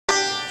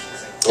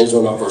Here's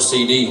one off our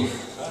CD.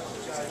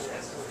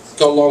 It's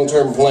called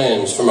Long-Term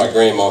Plans for my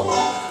grandma.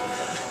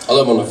 I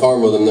live on the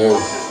farm with them there.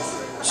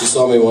 She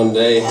saw me one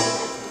day.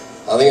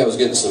 I think I was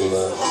getting some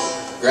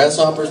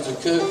grasshoppers to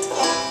cook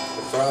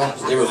or fry.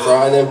 They were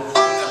frying them.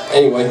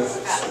 Anyway,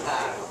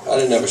 I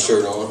didn't have a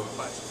shirt on.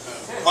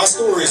 My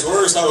story's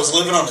worse. I was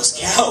living on his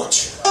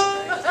couch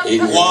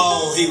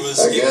while he was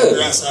eating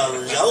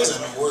grasshoppers. I was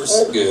in the worst.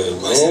 That's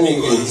good, man.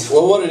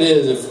 Well, what it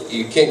is, if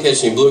you can't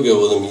catch any bluegill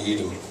with them, you eat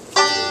them.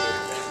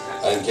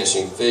 I didn't catch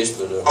any fish,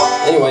 but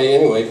anyway,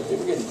 we're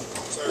getting.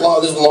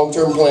 This is a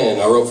long-term plan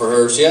I wrote for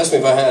her. She asked me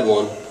if I had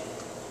one,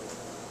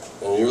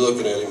 and you're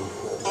looking at him,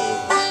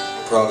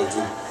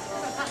 prodigy,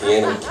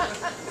 piano.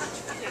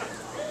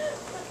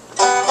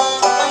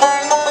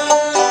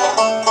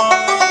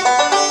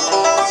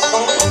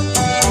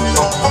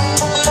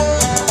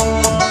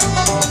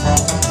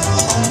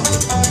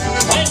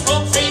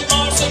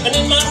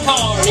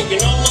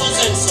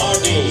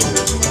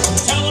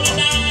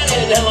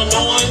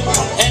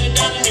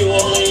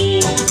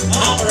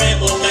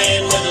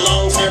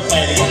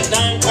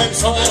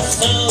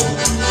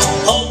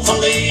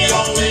 Hopefully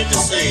I'll live to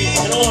see.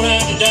 I don't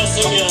have to die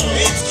so young.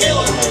 It's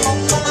killing me.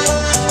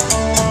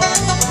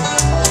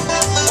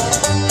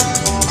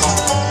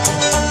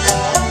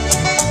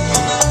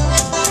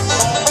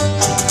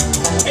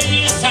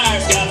 His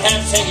tires got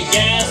half tank of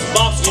gas,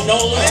 box of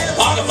canola,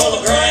 pocket full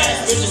of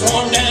grass, which is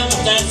worn down,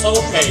 but that's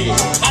okay.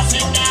 I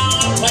sit down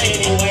and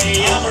play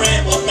anyway. I'm a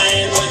rambling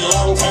man with a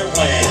long-term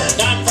plan.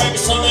 Time for every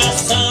song I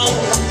sung.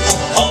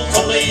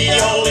 Hopefully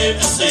I'll live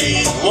to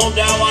see. Won't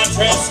die while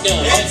trash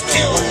gun. It's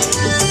killing me.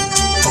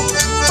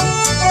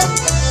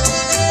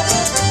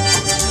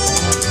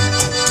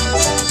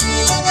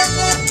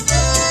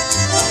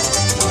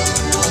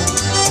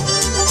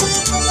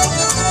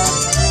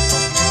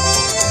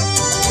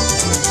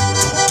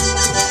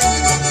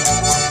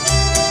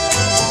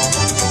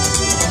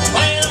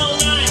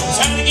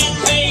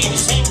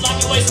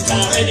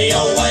 Any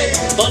old way.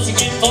 Bunch of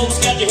good folks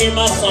got to hear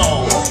my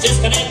song.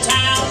 Just got in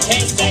town,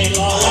 can't stay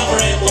long. I'm a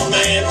rambling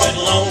man with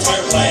a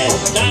long-term plan.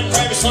 Time for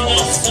every song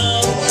I've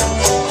sung.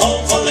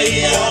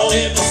 Hopefully I'll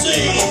live to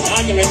see.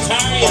 I can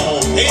retire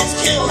young. It's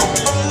killing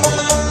me.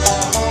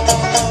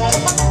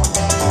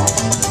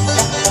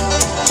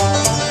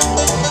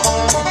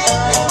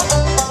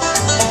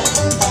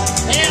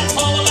 Yeah,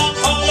 fall about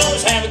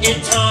polos, have a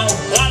good time.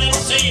 But I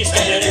didn't see you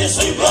standing in the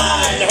soup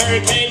line. The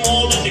hurricane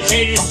walled in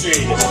Decatur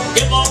Street.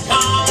 Give up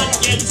time and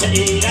get to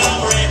eat.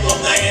 I'm a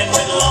rambling man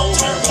with a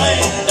long-term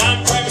plan.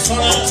 Time for every song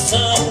I've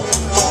sung.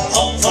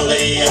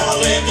 Hopefully I'll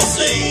live to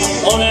see.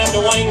 Won't have to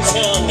wing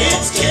chun.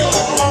 It's killing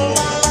me.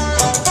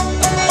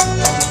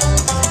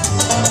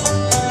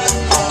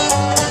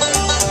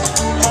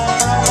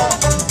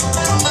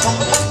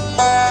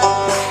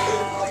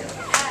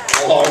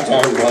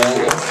 Long-term plan.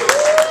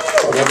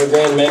 Whatever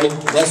grandmammy,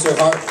 bless her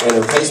heart and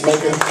her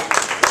pacemaker.